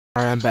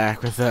Alright, I'm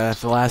back with the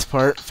last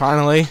part,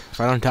 finally. If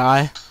I don't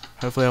die,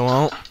 hopefully I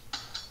won't.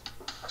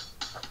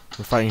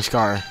 We're fighting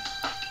Scar.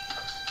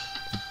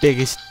 The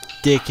biggest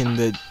dick in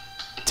the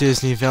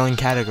Disney villain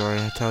category,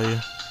 I tell you.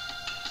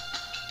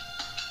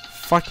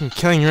 Fucking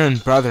killing your own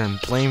brother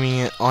and blaming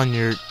it on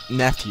your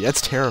nephew,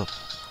 that's terrible.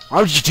 Why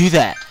would you do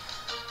that?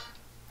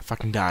 I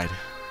fucking died.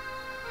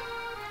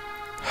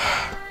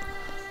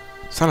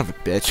 Son of a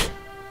bitch.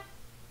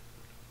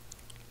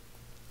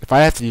 If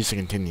I have to use a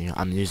continue,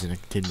 I'm using a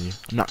continue.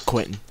 I'm not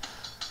quitting.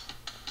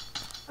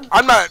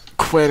 I'm not a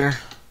quitter.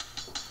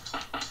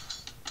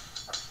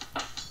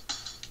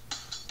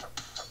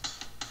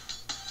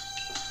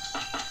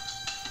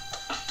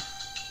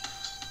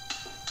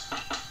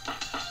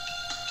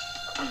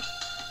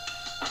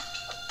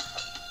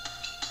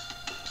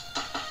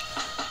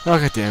 Oh,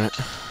 god damn it.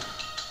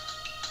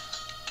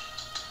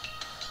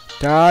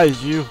 Die,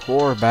 you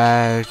whore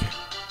bag.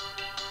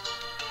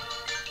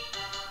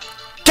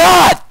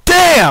 God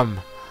damn!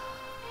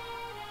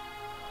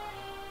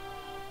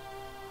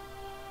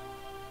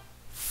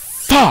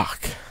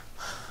 Fuck!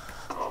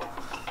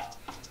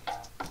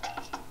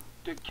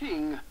 The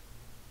king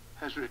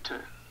has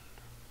returned.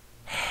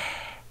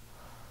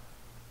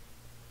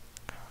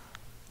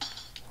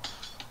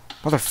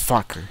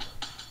 Motherfucker.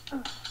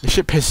 This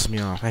shit pisses me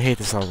off. I hate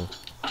this level.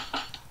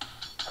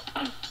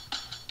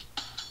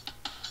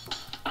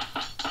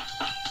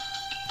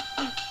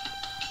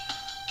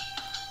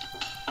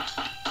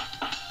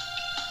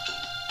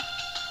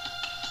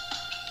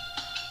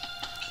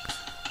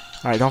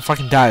 Alright, don't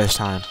fucking die this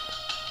time.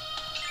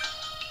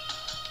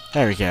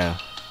 There we go.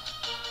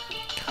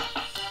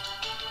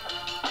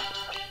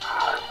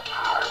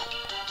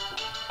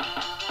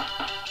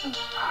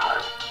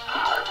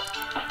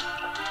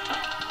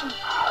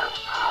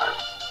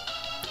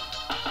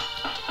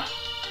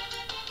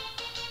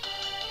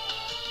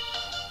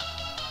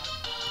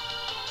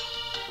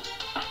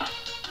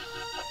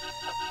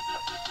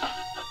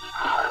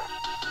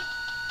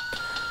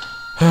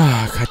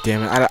 God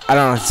damn it. I don't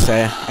know what to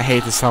say. I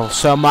hate this level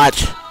so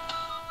much.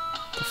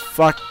 The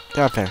fuck? Get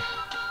up there.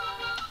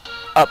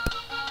 Up.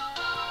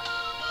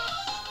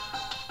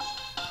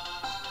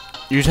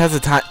 You just have to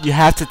time. You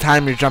have to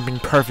time your jumping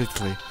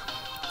perfectly.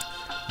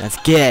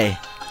 That's gay.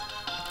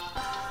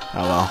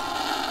 Oh well.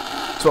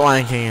 That's what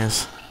Lion King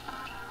is.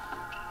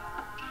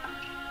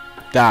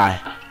 Die.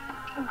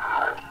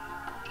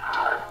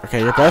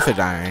 Okay, you're both are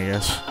dying, I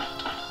guess.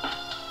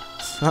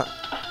 It's not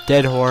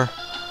dead whore.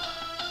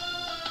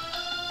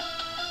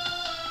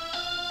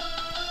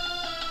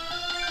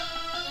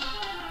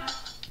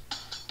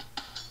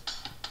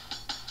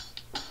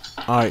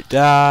 Alright,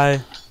 die.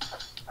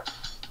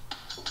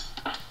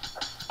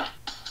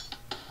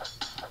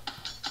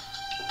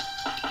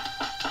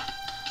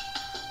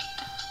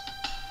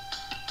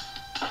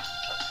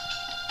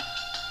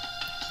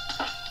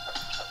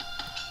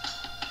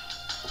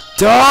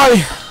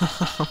 Die!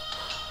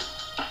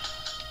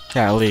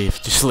 Yeah,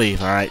 leave. Just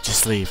leave, alright?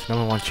 Just leave. No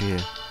one wants you here.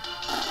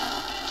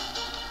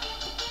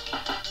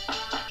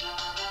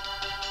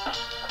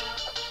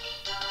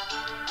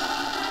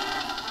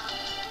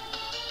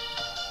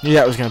 Knew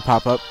that was gonna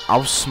pop up. I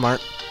was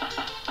smart.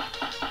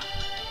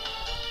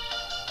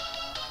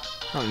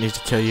 I don't need to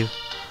kill you.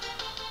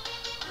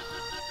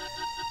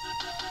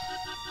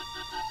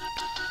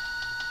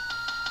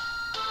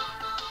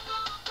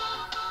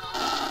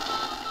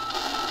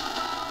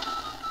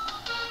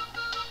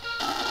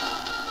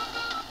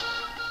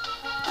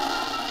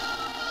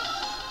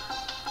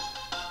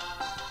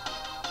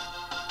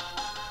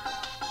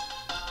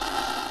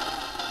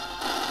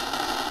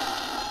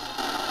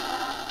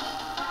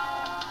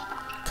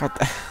 God,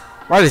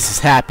 why does this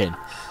happen?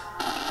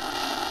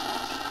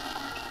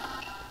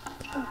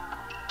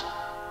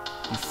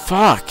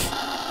 Fuck.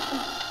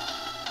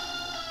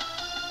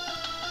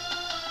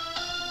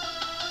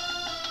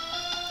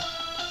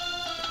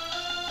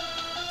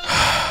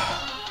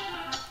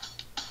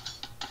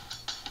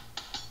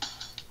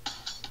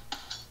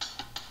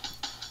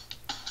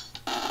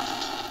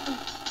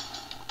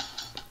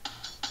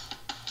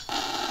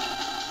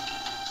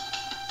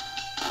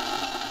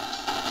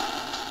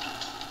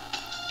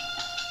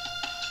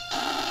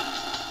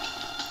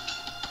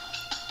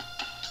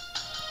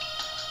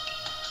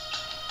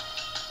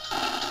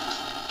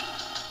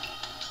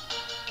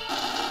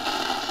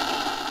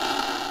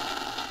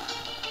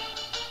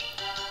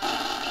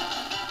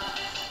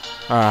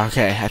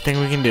 Okay, I think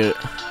we can do it.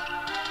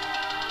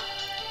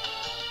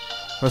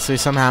 Unless we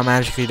somehow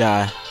magically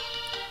die.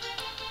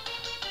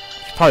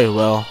 You probably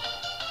will.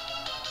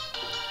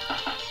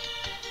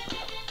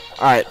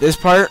 Alright, this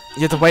part,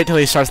 you have to wait till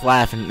he starts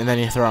laughing, and then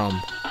you throw him.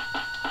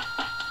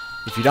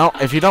 If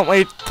you don't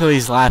wait till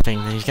he's laughing,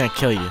 then he's gonna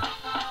kill you.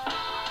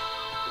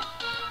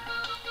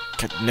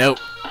 Nope.